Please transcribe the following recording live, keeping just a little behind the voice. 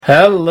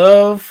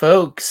Hello,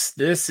 folks.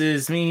 This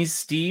is me,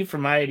 Steve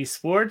from I80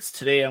 Sports.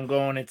 Today I'm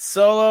going it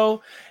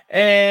solo,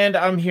 and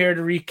I'm here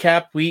to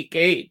recap Week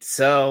 8.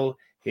 So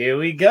here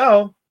we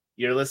go.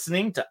 You're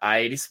listening to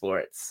I80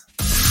 Sports.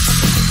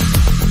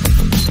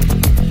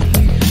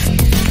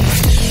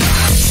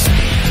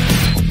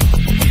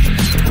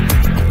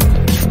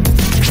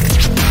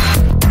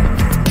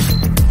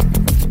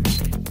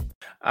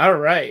 All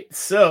right,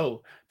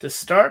 so to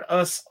start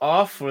us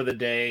off for the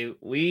day,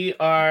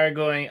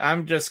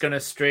 I'm just going to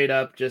straight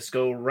up just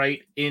go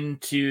right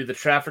into the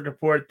traffic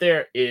report.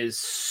 There is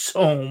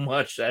so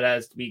much that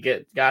has to be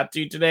got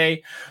to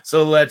today,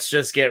 so let's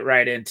just get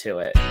right into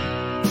it.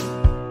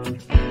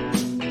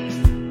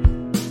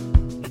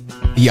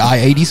 The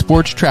I80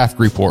 Sports Traffic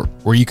Report,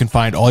 where you can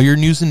find all your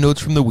news and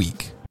notes from the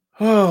week.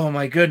 Oh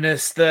my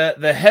goodness,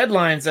 the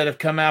headlines that have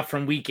come out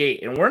from Week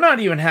 8, and we're not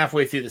even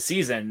halfway through the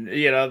season.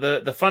 You know,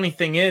 the funny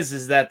thing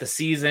is that the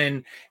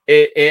season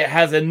it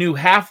has a new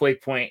halfway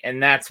point,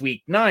 and that's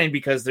Week 9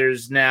 because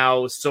there's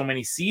now so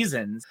many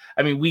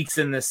weeks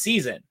in this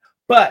season.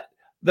 But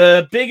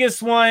the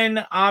biggest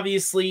one,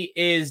 obviously,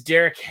 is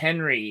Derrick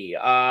Henry.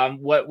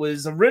 What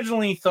was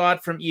originally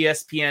thought from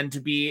ESPN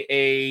to be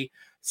a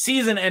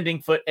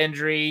season-ending foot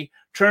injury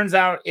turns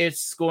out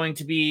it's going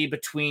to be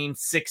between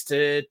 6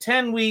 to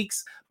 10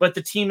 weeks, but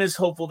the team is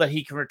hopeful that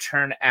he can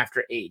return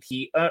after 8.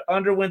 He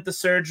underwent the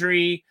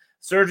surgery.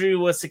 Surgery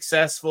was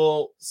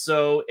successful,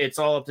 so it's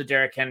all up to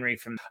Derrick Henry.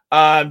 From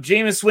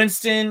Jameis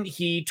Winston,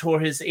 he tore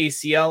his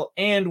ACL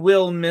and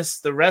will miss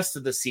the rest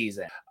of the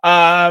season.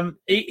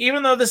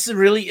 Even though this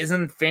really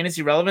isn't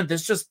fantasy relevant,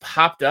 this just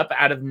popped up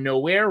out of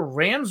nowhere.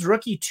 Rams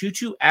rookie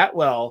Tutu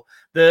Atwell,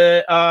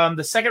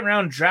 the second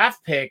round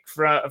draft pick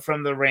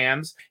from the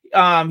Rams.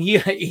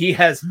 He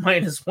has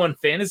 -1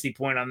 fantasy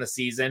point on the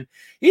season.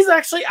 He's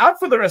actually out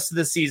for the rest of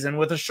the season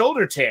with a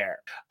shoulder tear.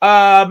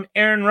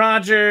 Aaron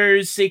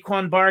Rodgers,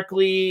 Saquon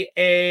Barkley,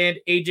 and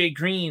AJ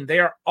Green, they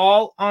are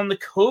all on the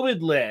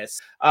COVID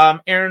list.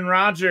 Aaron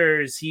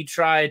Rodgers, he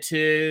tried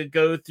to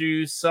go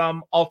through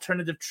some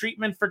alternative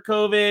treatment for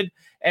COVID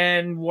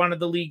and wanted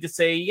the league to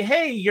say,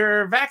 hey,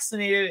 you're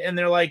vaccinated. And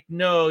they're like,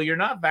 no, you're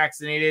not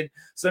vaccinated.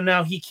 So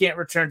now he can't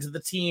return to the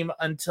team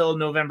until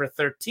November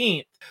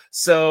 13th.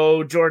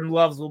 So Jordan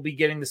Love will be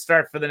getting the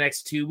start for the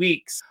next 2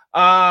 weeks.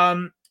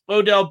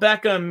 Odell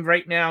Beckham,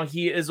 right now,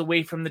 he is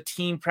away from the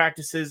team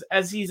practices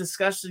as he's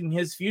discussing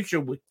his future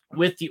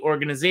with the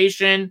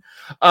organization.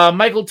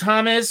 Michael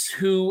Thomas,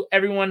 who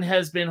everyone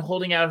has been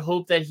holding out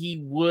hope that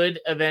he would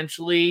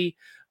eventually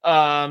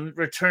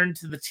return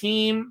to the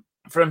team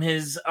from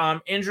his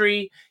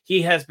injury,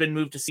 he has been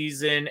moved to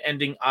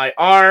season-ending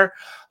IR.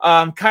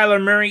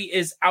 Kyler Murray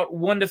is out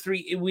 1 to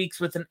 3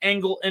 weeks with an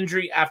ankle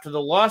injury after the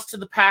loss to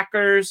the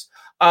Packers.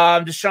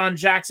 Deshaun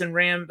Jackson,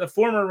 the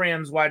former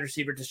Rams wide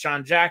receiver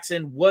Deshaun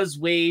Jackson, was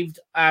waived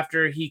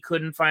after he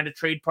couldn't find a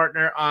trade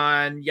partner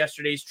on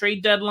yesterday's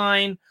trade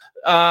deadline.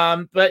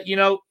 But,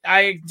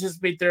 I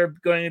anticipate there's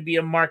going to be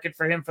a market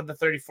for him for the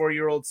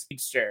 34-year-old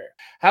speedster.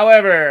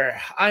 However,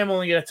 I'm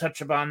only going to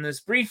touch upon this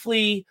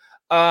briefly.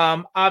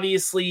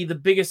 Obviously, the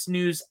biggest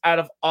news out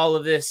of all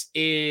of this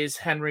is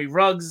Henry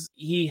Ruggs.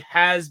 He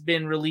has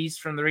been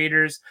released from the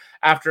Raiders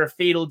after a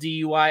fatal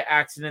DUI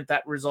accident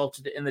that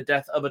resulted in the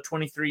death of a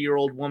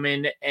 23-year-old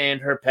woman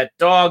and her pet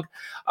dog.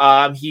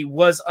 He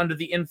was under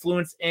the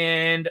influence,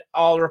 and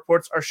all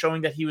reports are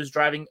showing that he was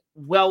driving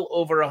well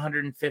over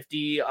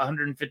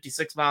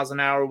 156 miles an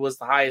hour was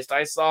the highest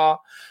I saw.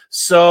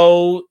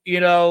 So,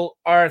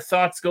 our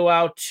thoughts go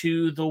out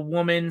to the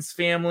woman's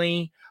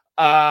family.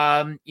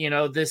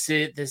 This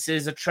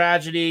is a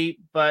tragedy,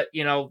 but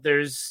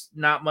there's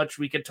not much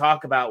we could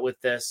talk about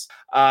with this.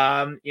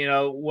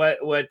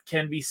 What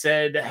can be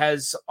said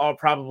has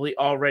probably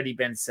already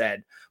been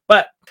said.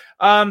 But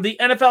the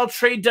NFL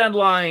trade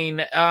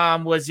deadline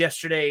was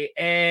yesterday,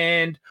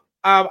 and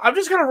I'm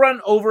just going to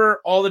run over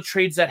all the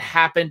trades that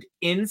happened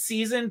in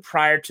season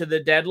prior to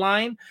the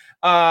deadline.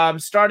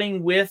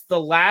 Starting with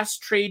the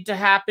last trade to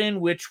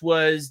happen, which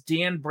was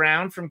Dan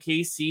Brown from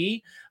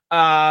KC.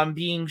 Tight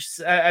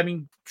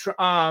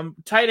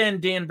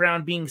end Dan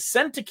Brown being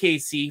sent to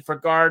KC for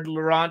guard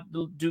Laurent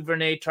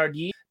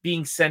Duvernay-Tardif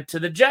being sent to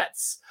the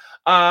Jets.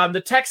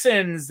 The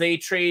Texans, they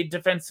trade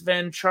defensive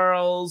end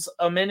Charles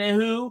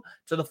Omenihu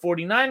to the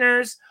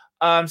 49ers.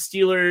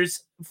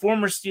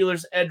 Former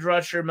Steelers edge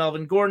rusher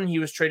Melvin Gordon, he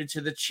was traded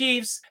to the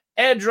Chiefs.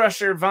 Edge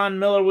rusher Von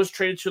Miller was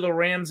traded to the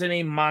Rams in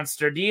a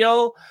monster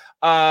deal.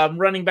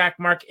 Running back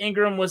Mark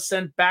Ingram was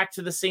sent back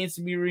to the Saints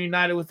to be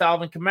reunited with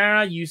Alvin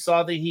Kamara. You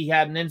saw that he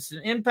had an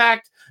instant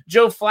impact.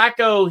 Joe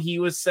Flacco, he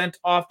was sent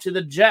off to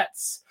the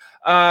Jets.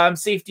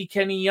 Safety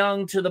Kenny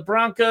Young to the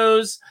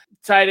Broncos.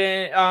 Tight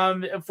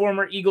end,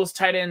 former Eagles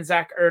tight end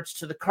Zach Ertz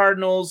to the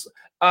Cardinals.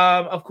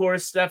 Of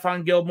course,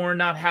 Stephon Gilmore,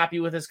 not happy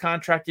with his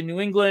contract in New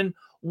England,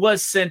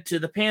 was sent to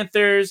the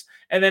Panthers.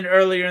 And then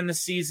earlier in the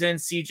season,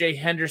 CJ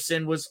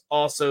Henderson was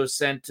also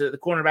sent to the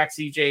cornerback.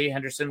 CJ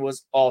Henderson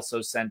was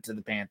also sent to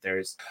the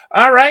Panthers.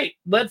 All right,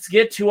 let's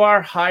get to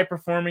our high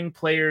performing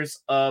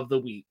players of the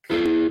week.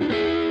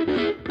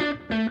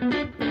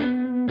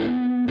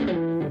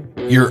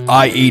 your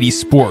I-80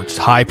 Sports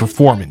High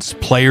Performance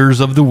Players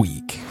of the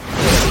Week.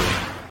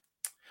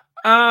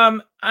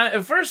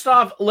 First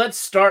off, let's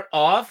start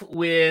off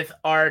with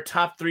our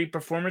top 3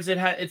 performers.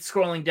 It's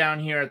scrolling down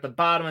here at the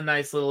bottom, a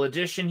nice little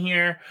addition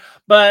here.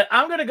 But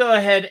I'm going to go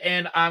ahead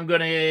and I'm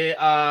going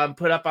to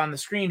put up on the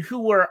screen who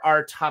were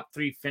our top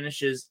 3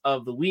 finishes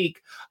of the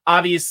week.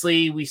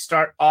 Obviously, we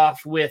start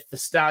off with the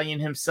Stallion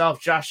himself,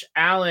 Josh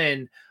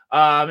Allen.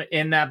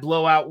 In that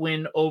blowout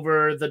win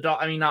over the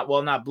not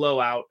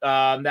blowout,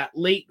 that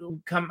late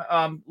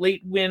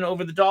win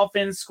over the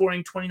Dolphins,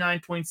 scoring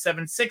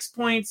 29.76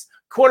 points.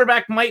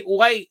 Quarterback Mike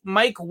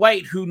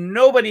White, who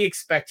nobody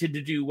expected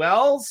to do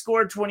well,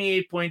 scored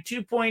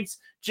 28.2 points.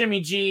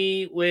 Jimmy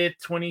G with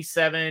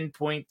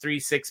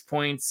 27.36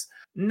 points.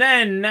 And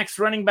then next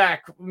running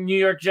back, New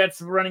York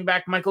Jets running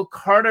back Michael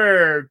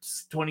Carter,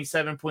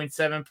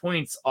 27.7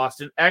 points.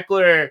 Austin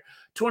Eckler,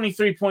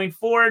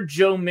 23.4.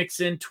 Joe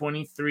Mixon,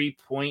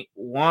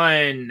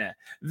 23.1.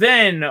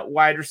 Then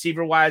wide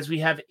receiver wise, we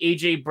have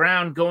AJ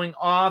Brown going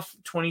off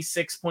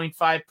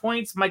 26.5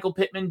 points. Michael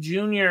Pittman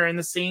Jr. in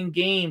the same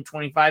game,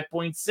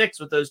 25.6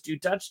 with those 2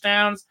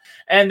 touchdowns.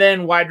 And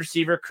then wide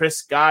receiver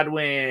Chris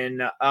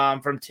Godwin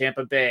from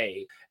Tampa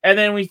Bay. And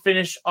then we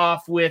finish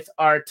off with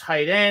our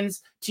tight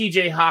ends,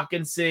 TJ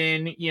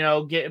Hawkinson,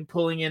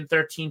 pulling in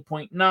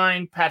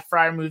 13.9. Pat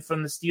Freiermuth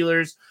from the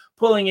Steelers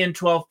pulling in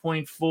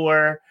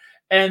 12.4.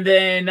 And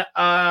then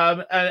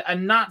a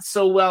not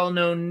so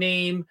well-known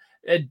name,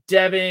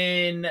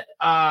 Brevin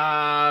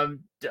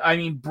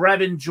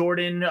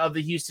Jordan of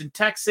the Houston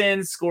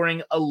Texans,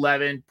 scoring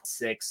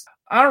 11.6.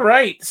 All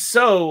right,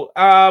 so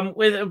now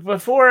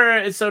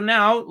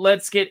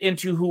let's get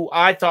into who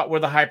I thought were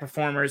the high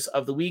performers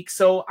of the week.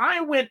 So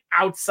I went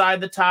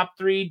outside the top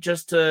 3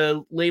 just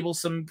to label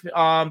some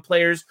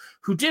players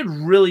who did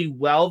really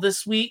well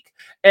this week.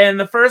 And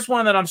the first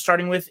one that I'm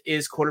starting with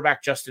is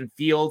quarterback Justin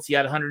Fields. He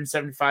had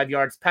 175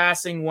 yards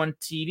passing, 1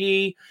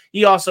 TD.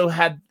 He also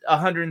had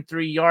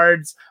 103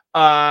 yards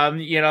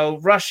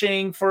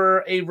rushing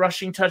for a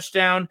rushing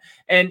touchdown.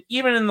 And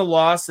even in the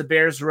loss, the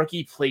Bears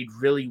rookie played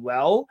really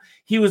well.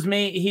 He was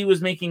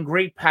making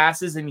great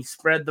passes, and he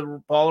spread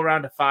the ball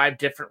around to 5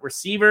 different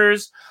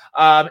receivers.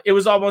 It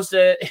was almost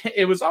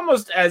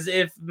as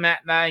if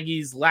Matt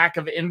Nagy's lack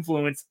of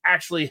influence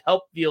actually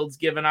helped Fields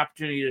give an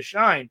opportunity to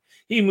shine.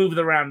 He moved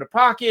around the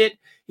pocket.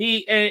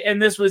 And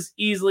this was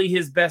easily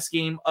his best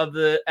game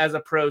as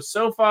a pro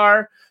so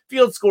far.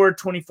 Fields scored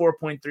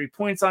 24.3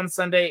 points on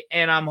Sunday,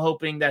 and I'm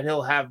hoping that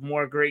he'll have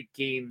more great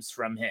games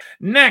from him.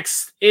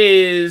 Next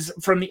is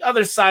from the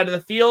other side of the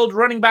field,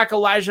 running back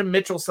Elijah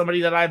Mitchell, somebody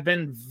that I've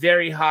been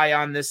very high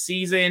on this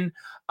season.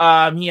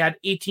 He had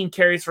 18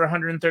 carries for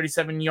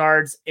 137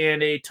 yards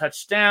and a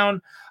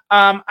touchdown.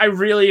 I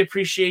really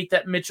appreciate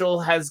that Mitchell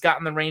has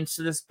gotten the reins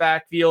to this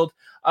backfield.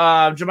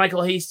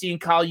 JaMycal Hasty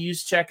and Kyle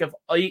Juszczyk have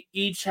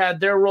each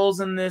had their roles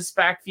in this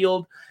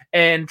backfield.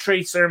 And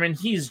Trey Sermon,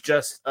 he's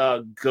just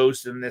a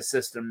ghost in this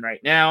system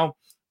right now.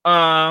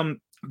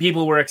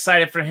 People were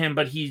excited for him,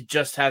 but he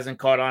just hasn't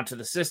caught on to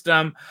the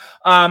system.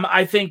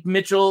 I think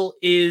Mitchell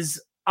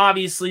is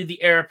obviously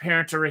the heir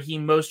apparent to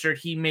Raheem Mostert.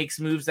 He makes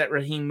moves that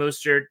Raheem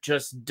Mostert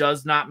just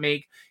does not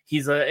make.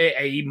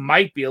 He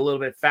might be a little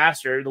bit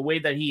faster. The way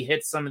that he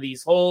hits some of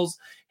these holes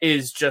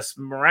is just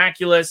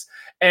miraculous.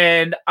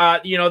 And,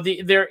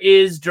 there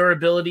is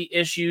durability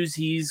issues.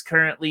 He's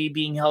currently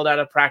being held out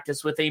of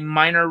practice with a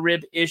minor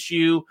rib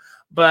issue,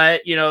 but,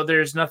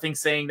 there's nothing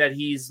saying that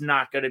he's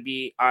not going to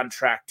be on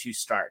track to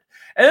start.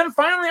 And then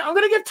finally, I'm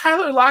going to give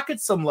Tyler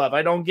Lockett some love.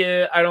 I don't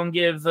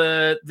give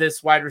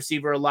this wide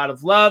receiver a lot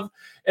of love,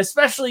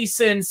 especially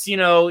since, in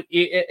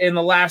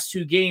the last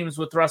 2 games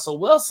with Russell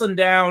Wilson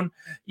down,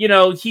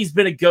 he's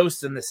been a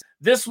ghost in this.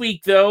 This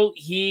week, though,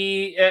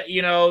 he,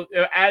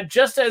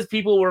 just as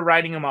people were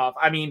writing him off,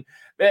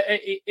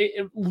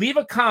 leave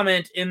a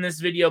comment in this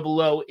video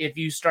below if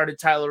you started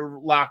Tyler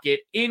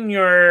Lockett in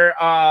your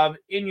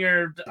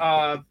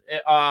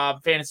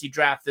fantasy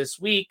draft this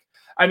week.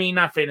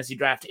 Not fantasy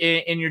draft,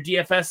 in your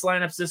DFS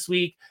lineups this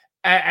week.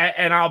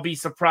 And I'll be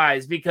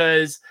surprised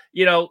because,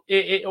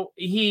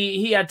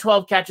 he had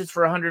 12 catches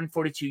for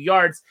 142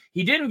 yards.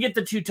 He didn't get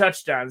the 2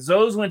 touchdowns.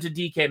 Those went to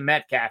DK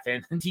Metcalf,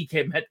 and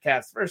DK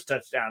Metcalf's first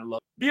touchdown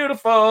looked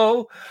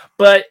beautiful.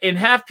 But in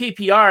half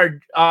PPR,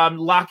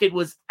 Lockett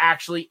was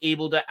actually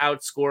able to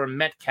outscore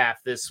Metcalf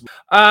this week.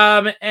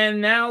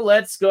 And now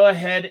let's go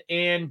ahead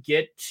and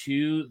get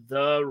to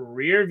the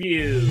rear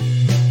view.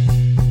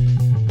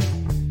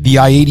 The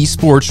I-80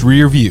 Sports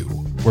Rear View,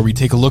 where we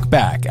take a look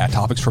back at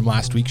topics from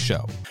last week's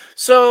show.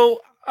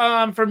 So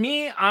for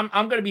me, I'm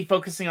going to be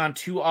focusing on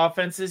 2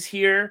 offenses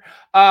here.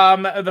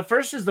 The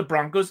first is the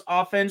Broncos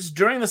offense.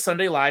 During the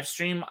Sunday live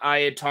stream, I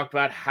had talked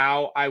about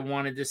how I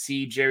wanted to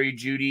see Jerry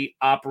Jeudy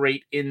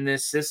operate in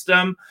this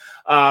system,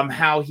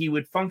 how he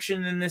would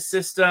function in this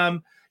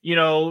system.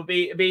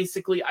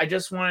 Basically, I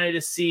just wanted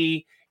to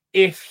see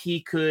if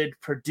he could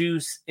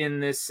produce in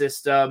this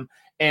system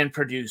and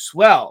produce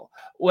well.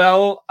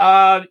 Well,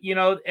 and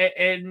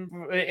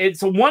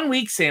it's a 1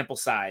 week sample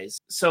size,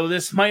 so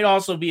this might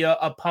also be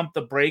a pump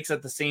the brakes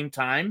at the same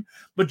time.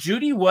 But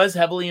Jeudy was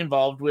heavily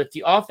involved with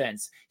the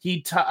offense.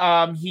 He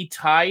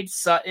tied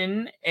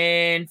Sutton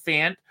and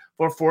Fant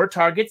for 4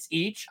 targets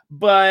each,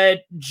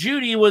 but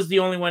Jeudy was the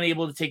only one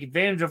able to take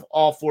advantage of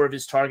all 4 of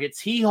his targets.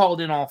 He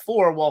hauled in all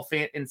 4, while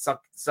Fant and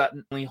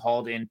Sutton only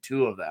hauled in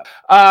 2 of them.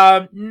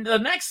 The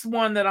next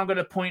one that I'm going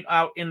to point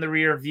out in the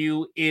rear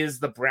view is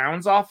the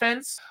Browns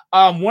offense.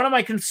 One of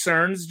my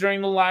concerns during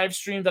the live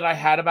stream that I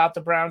had about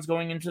the Browns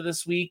going into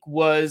this week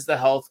was the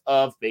health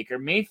of Baker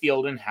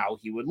Mayfield and how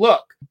he would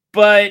look.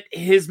 But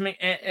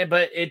it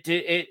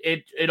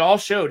all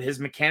showed his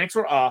mechanics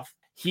were off.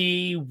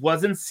 He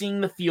wasn't seeing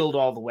the field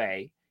all the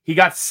way. He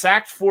got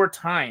sacked 4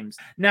 times.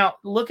 Now,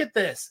 look at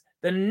this.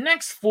 The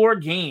next 4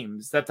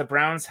 games that the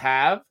Browns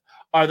have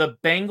are the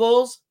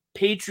Bengals,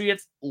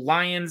 Patriots,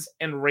 Lions,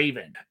 and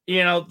Ravens.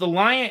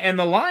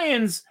 The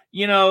Lions,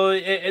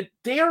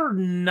 they're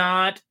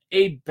not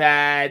a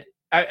bad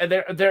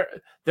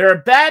they're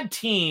a bad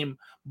team,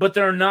 but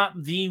they're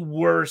not the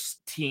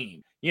worst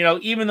team.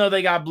 Even though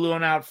they got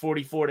blown out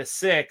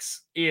 44-6,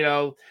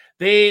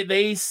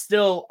 they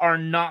still are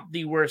not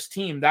the worst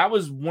team. That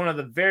was one of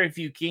the very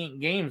few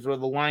games where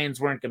the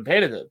Lions weren't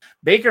competitive.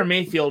 Baker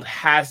Mayfield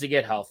has to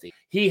get healthy.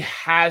 He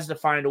has to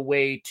find a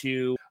way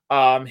to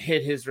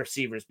hit his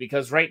receivers,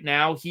 because right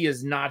now he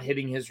is not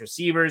hitting his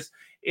receivers.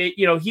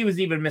 He was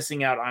even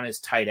missing out on his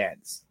tight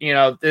ends.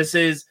 This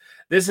is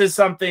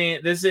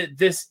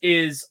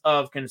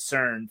of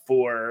concern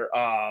for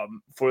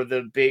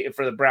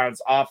the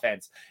Browns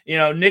offense.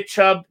 Nick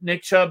Chubb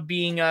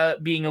being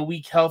a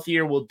week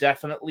healthier will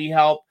definitely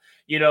help.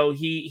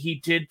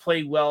 He did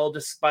play well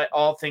despite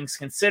all things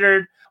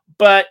considered,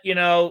 but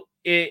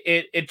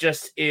it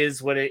just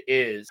is what it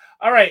is.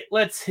 All right,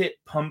 let's hit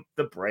pump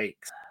the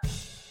brakes.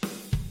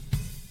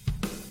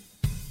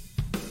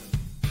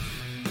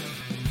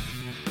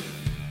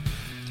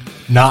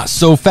 Not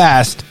so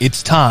fast.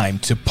 It's time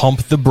to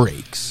pump the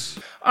brakes.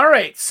 All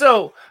right.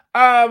 So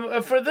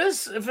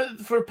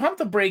for pump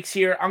the brakes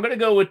here, I'm going to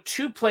go with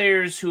 2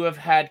 players who have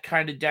had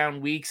kind of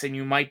down weeks and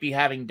you might be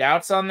having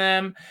doubts on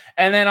them.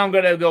 And then I'm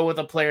going to go with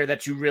a player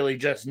that you really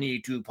just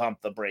need to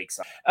pump the brakes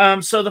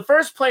on. So the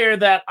first player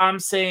that I'm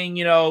saying,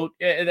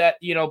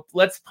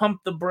 let's pump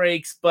the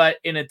brakes, but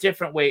in a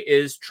different way,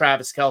 is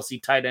Travis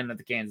Kelce, tight end of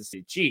the Kansas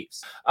City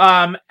Chiefs.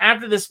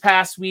 After this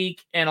past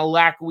week and a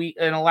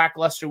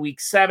lackluster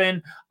week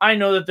 7, I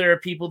know that there are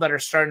people that are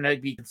starting to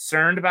be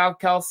concerned about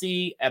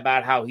Kelce,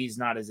 about how he's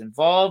not as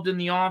involved in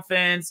the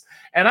offense.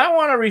 And I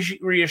want to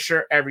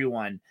reassure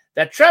everyone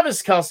that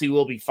Travis Kelce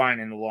will be fine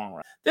in the long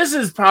run. This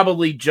is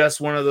probably just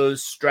one of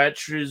those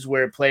stretches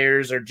where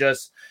players are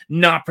just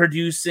not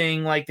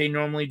producing like they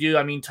normally do.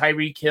 I mean,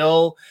 Tyreek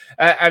Hill,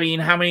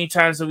 how many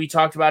times have we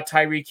talked about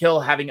Tyreek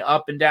Hill having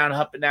up and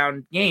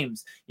down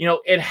games?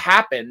 It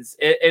happens.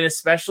 And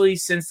especially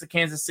since the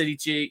Kansas City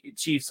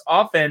Chiefs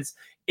offense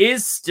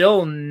is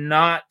still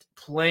not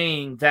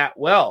playing that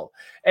well.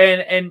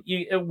 And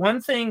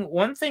one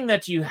thing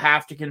that you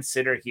have to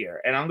consider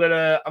here, and I'm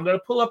gonna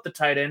pull up the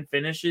tight end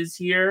finishes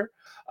here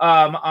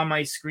on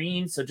my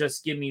screen. So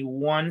just give me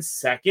 1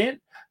 second.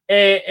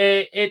 One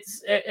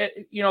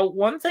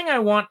thing I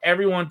want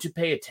everyone to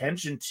pay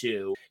attention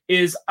to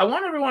is I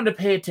want everyone to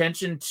pay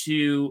attention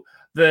to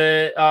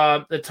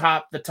the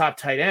top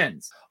tight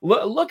ends.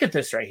 Look at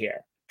this right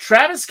here.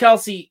 Travis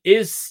Kelce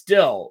is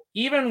still,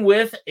 even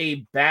with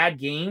a bad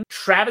game,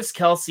 Travis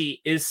Kelce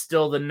is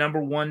still the number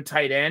 1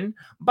 tight end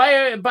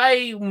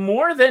by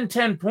more than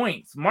 10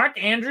 points. Mark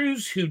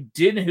Andrews,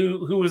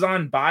 who was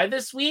on bye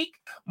this week,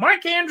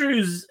 Mark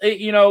Andrews,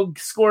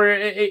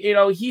 scored,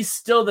 he's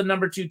still the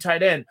number 2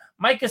 tight end.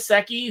 Mike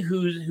Gesicki,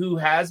 who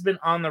has been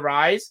on the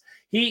rise,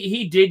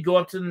 he did go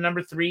up to the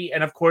number 3.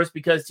 And of course,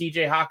 because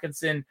TJ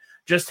Hawkinson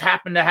just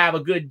happened to have a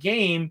good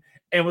game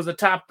and was a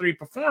top 3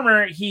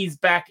 performer, he's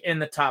back in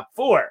the top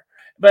 4.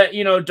 But,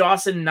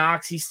 Dawson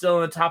Knox, he's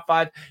still in the top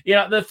 5.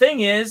 The thing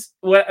is,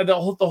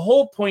 the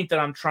whole point that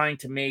I'm trying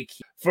to make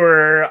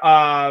for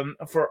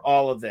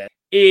all of this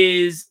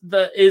is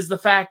the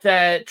fact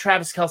that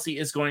Travis Kelce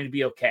is going to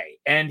be okay.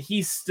 And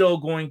he's still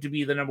going to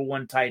be the number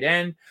 1 tight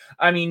end.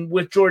 I mean,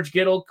 with George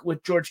Kittle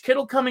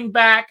coming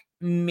back,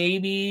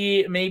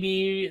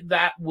 maybe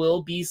that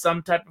will be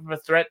some type of a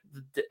threat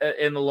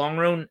in the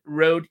long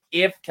road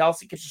if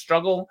Kelce gets to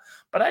struggle,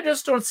 but I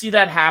just don't see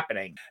that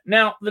happening.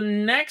 Now, the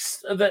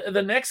next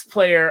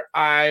player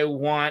I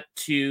want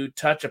to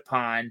touch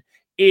upon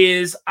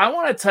is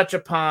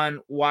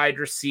wide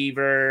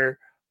receiver.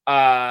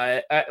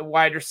 Where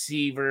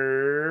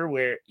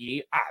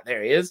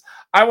there he is.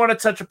 I want to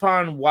touch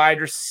upon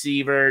wide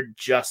receiver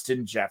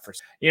Justin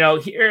Jefferson.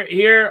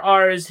 Here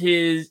are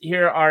his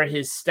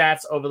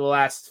stats over the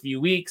last few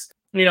weeks.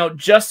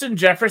 Justin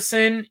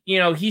Jefferson,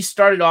 he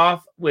started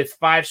off with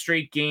 5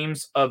 straight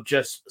games of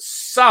just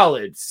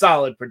solid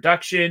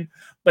production.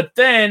 But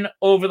then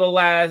over the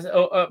last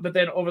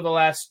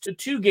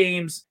 2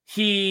 games,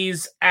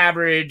 he's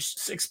averaged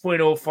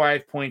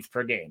 6.05 points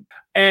per game.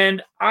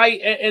 And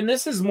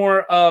this is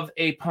more of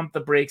a pump the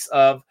brakes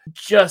of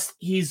just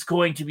he's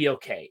going to be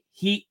okay.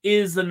 He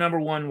is the number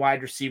 1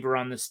 wide receiver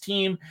on this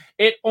team.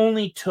 It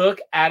only took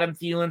Adam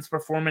Thielen's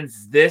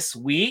performance this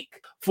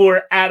week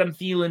for Adam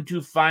Thielen to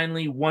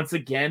finally once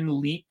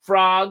again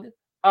leapfrog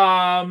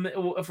for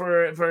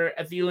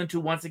Thielen to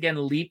once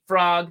again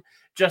leapfrog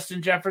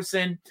Justin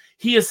Jefferson.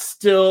 He is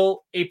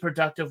still a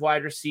productive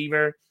wide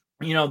receiver.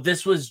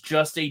 This was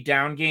just a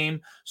down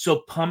game,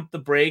 so pump the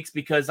brakes,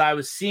 because I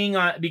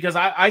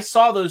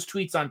saw those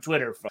tweets on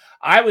Twitter.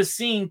 I was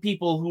seeing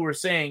people who were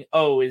saying,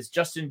 "Oh, is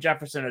Justin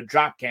Jefferson a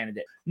drop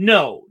candidate?"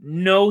 No,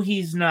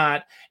 he's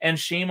not, and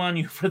shame on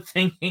you for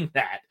thinking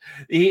that.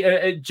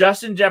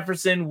 Justin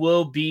Jefferson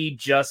will be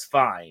just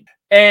fine.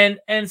 And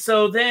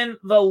so then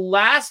the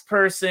last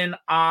person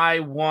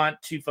I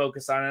want to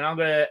focus on, and I'm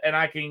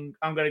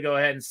gonna go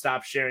ahead and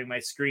stop sharing my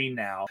screen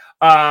now.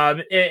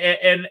 And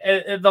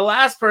the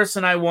last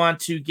person I want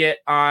to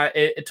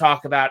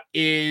talk about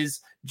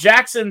is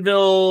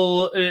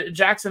Jacksonville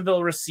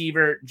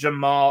receiver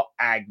Jamal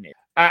Agnew.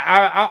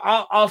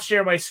 I'll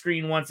share my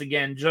screen once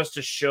again just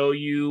to show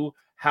you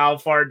how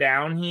far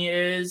down he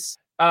is.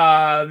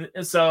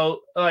 So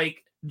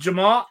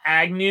Jamal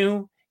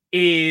Agnew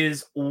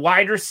is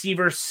wide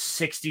receiver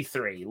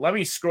 63. Let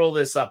me scroll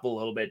this up a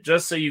little bit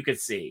just so you can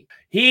see.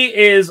 He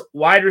is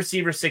wide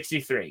receiver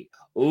 63.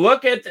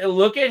 Look at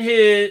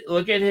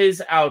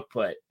his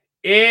output.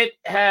 It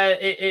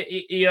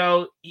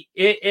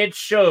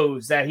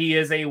shows that he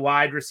is a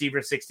wide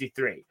receiver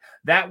 63.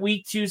 That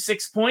week 2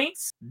 6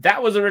 points,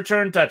 that was a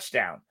return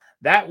touchdown.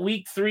 That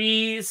week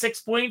 3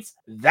 6 points,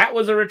 that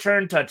was a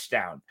return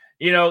touchdown.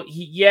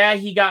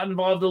 He got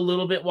involved a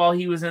little bit while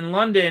he was in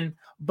London,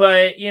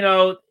 but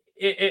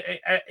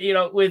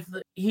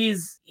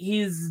he's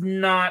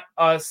not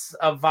a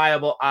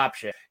viable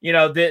option.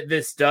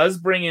 This does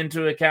bring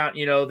into account,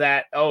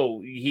 that,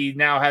 he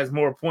now has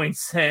more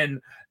points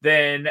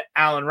than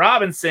Allen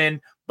Robinson,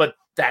 but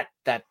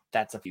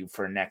that's a few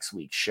for next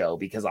week's show,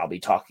 because I'll be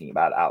talking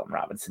about Allen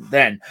Robinson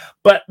then.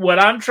 But what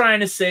I'm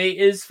trying to say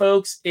is,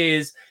 folks,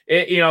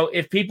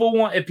 if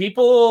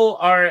people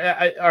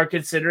are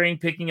considering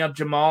picking up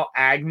Jamal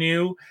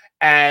Agnew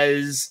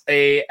as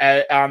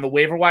on the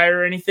waiver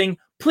wire or anything,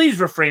 please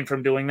refrain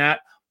from doing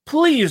that.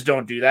 Please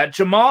don't do that.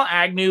 Jamal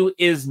Agnew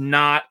is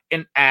not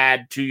an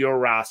add to your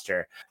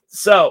roster.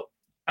 So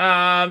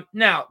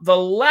now the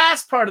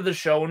last part of the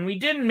show, and we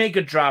didn't make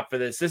a drop for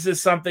this. This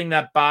is something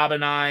that Bob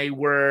and I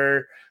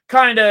were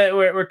kind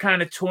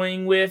of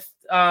toying with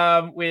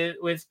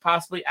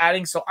possibly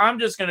adding. So I'm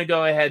just going to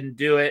go ahead and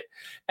do it.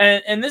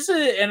 And this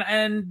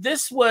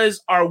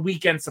was our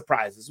weekend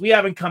surprises. We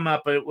haven't come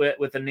up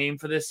with a name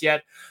for this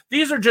yet.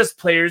 These are just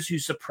players who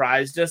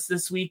surprised us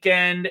this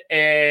weekend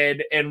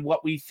and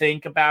what we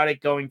think about it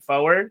going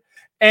forward.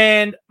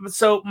 And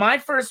so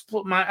I'm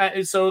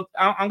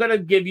going to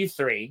give you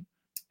 3.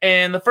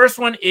 And the first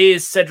one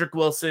is Cedric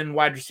Wilson,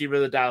 wide receiver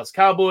of the Dallas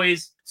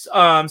Cowboys.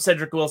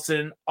 Cedric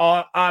Wilson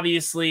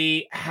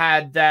obviously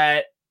had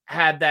that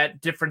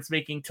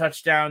difference-making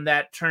touchdown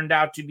that turned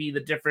out to be the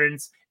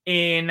difference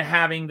in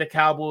having the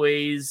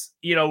Cowboys,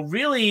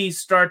 really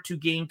start to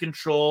gain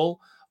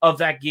control of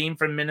that game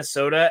from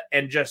Minnesota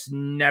and just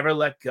never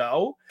let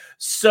go.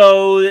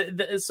 So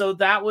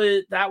that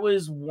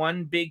was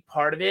one big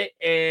part of it.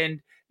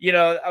 And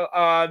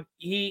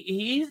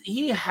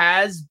he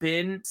has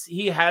been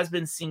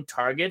seeing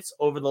targets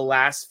over the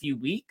last few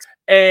weeks,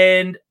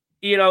 and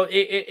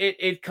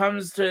it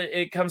comes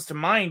to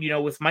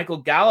mind, with Michael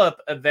Gallup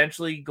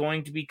eventually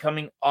going to be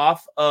coming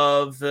off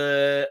of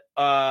IR.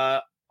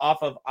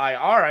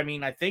 I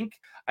mean, I think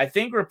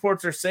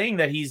reports are saying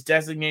that he's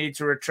designated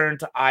to return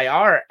to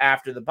IR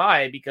after the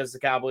bye, because the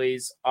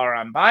Cowboys are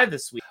on bye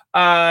this week.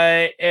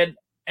 And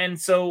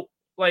so,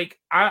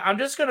 I'm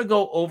just going to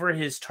go over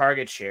his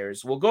target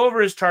shares. We'll go over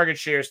his target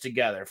shares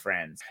together,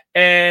 friends.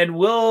 And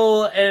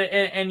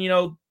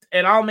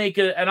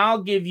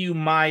I'll give you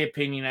my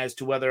opinion as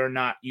to whether or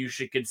not you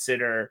should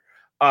consider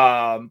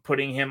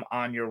putting him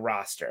on your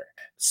roster.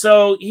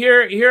 So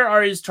here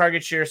are his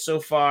target shares so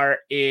far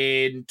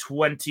in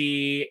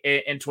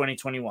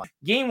 2021.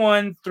 Game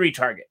 1, 3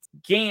 targets.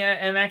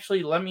 And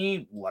actually, let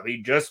me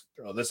just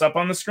throw this up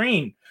on the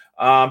screen.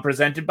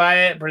 Presented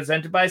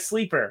by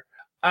Sleeper.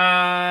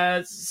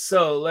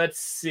 So let's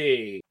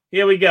see.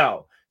 Here we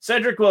go.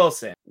 Cedric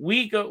Wilson,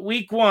 week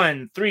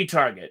 1, 3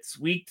 targets.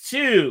 Week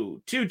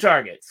 2, 2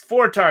 targets.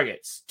 4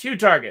 targets, 2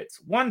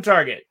 targets, 1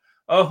 target.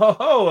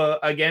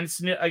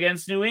 Against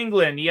New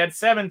England, he had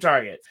 7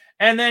 targets.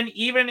 And then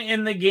even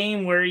in the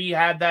game where he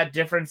had that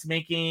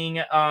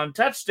difference-making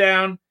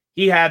touchdown,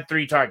 he had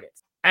 3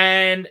 targets.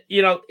 And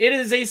it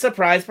is a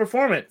surprise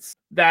performance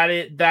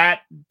that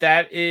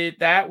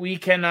we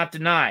cannot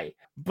deny.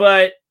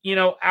 But,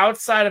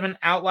 outside of an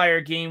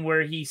outlier game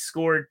where he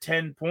scored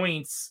 10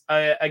 points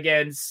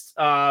against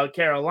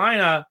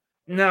Carolina,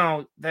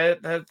 no,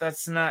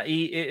 that's not,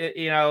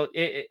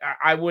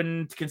 I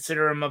wouldn't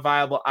consider him a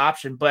viable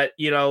option, but,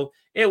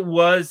 it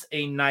was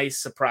a nice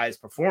surprise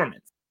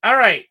performance. All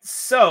right,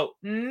 so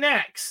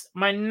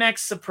my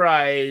next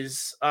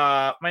surprise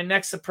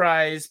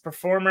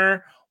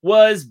performer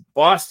was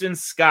Boston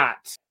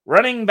Scott,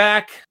 running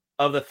back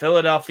of the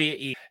Philadelphia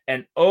Eagles.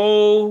 And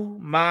oh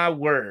my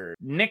word,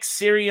 Nick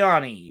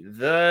Sirianni,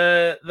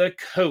 the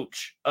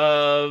coach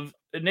of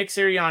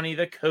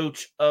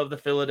the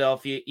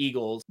Philadelphia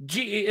Eagles.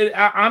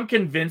 I'm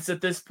convinced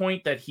at this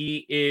point that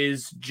he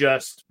is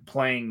just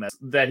playing with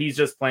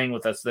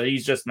us, that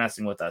he's just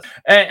messing with us.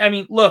 I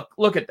mean,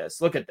 look at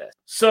this.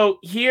 So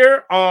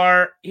here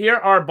are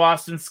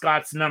Boston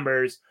Scott's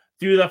numbers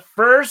through the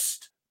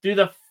first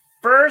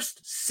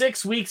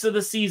 6 weeks of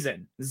the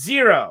season.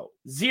 0,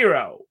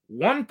 0,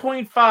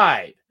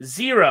 1.5,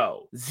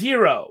 0,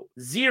 0,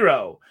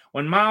 0.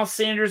 When Miles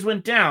Sanders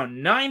went down,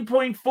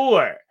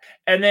 9.4.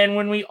 And then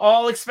when we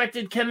all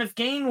expected Kenneth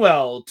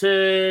Gainwell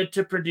to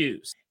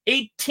produce,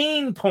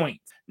 18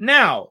 points.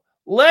 Now,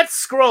 let's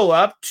scroll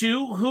up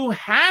to who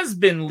has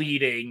been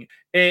leading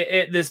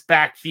this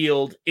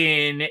backfield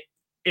in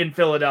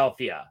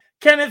Philadelphia.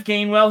 Kenneth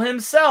Gainwell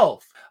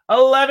himself.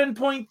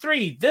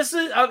 11.3. This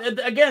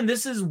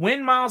is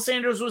when Miles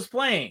Sanders was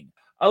playing.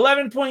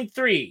 11.3,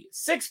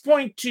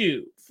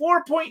 6.2,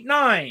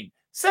 4.9,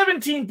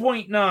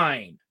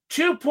 17.9,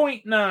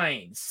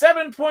 2.9,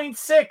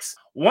 7.6,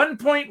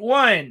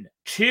 1.1,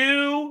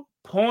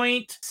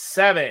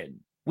 2.7.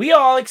 We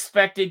all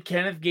expected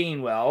Kenneth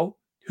Gainwell,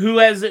 who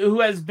has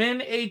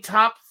been in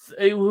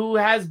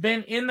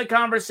the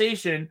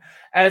conversation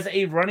as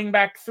a running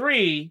back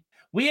 3.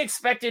 We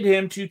expected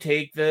him to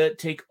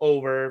take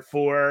over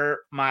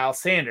for Miles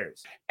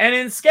Sanders. And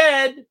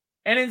instead,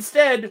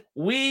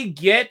 we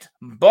get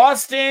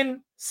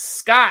Boston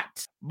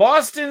Scott.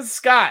 Boston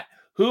Scott,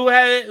 who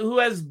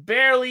has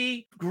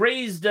barely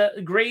grazed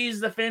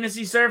the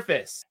fantasy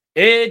surface.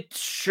 It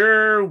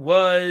sure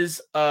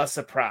was a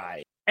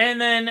surprise.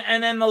 And then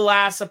the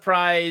last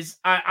surprise,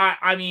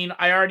 I mean,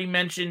 I already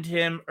mentioned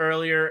him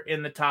earlier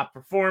in the top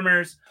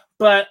performers,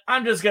 but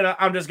I'm just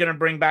gonna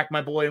bring back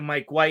my boy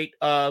Mike White,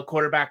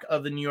 quarterback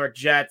of the New York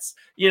Jets.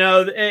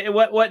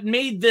 What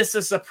made this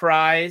a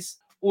surprise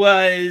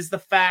was the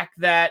fact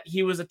that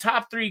he was a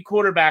top 3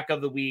 quarterback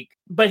of the week,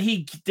 but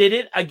he did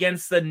it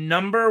against the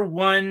number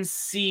 1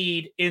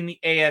 seed in the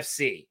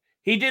AFC.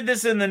 He did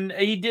this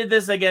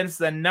against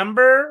the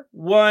number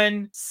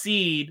 1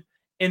 seed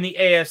in the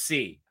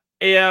AFC.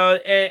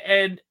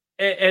 And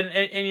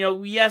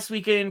yes,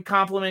 we can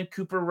compliment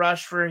Cooper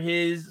Rush for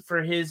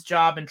his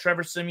job and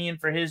Trevor Siemian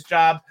for his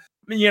job,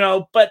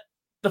 but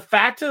the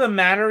fact of the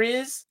matter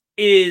is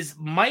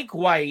Mike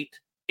White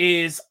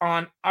is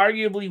on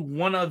arguably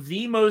one of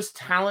the most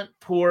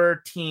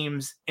talent-poor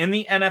teams in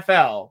the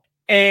NFL,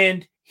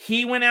 and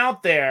he went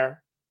out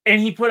there and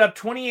he put up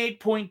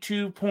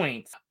 28.2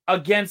 points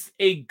against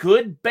a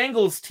good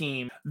Bengals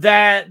team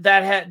that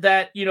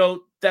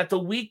the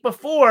week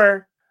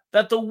before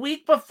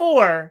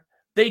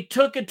they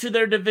took it to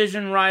their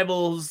division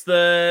rivals,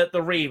 the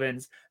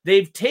Ravens.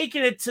 They've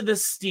taken it to the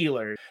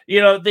Steelers.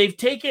 They've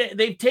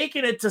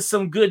taken it to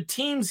some good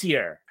teams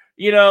here.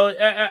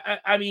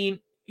 I mean,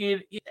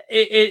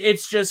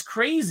 it's just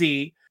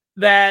crazy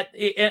that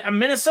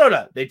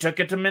Minnesota, they took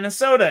it to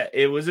Minnesota.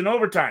 It was in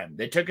overtime.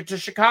 They took it to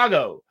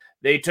Chicago.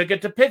 They took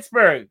it to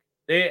Pittsburgh.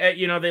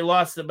 They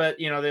lost it, but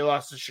they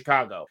lost to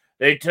Chicago.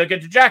 They took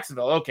it to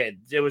Jacksonville. Okay,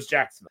 it was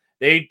Jacksonville.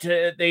 They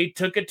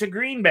took it to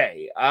Green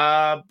Bay.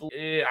 I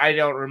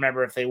don't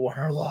remember if they won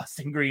or lost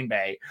in Green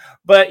Bay.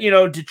 But,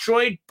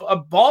 Detroit,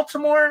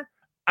 Baltimore,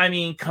 I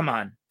mean, come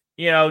on.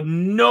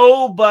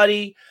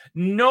 Nobody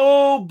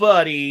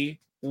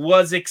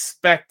was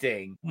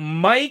expecting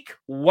Mike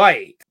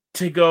White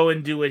to go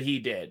and do what he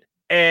did.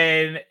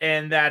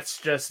 And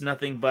that's just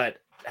nothing but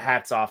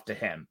hats off to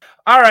him.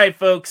 All right,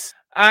 folks.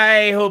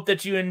 I hope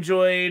that you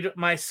enjoyed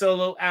my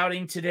solo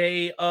outing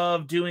today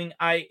of doing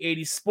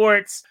I-80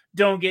 Sports.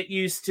 Don't get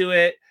used to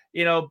it.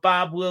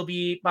 Bob will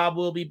be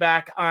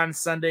back on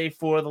Sunday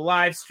for the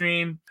live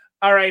stream.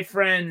 All right,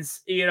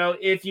 friends,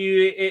 if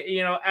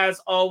you, as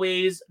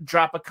always,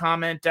 drop a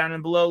comment down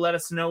and below. Let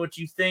us know what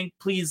you think.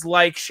 Please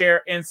like,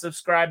 share, and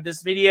subscribe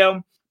this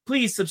video.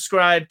 Please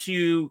subscribe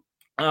to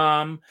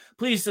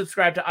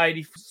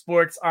I-80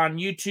 Sports on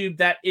YouTube.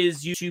 That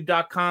is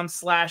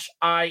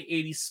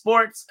youtube.com/I-80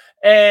 Sports.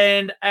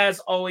 And as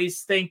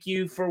always, thank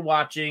you for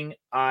watching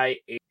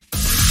I-80.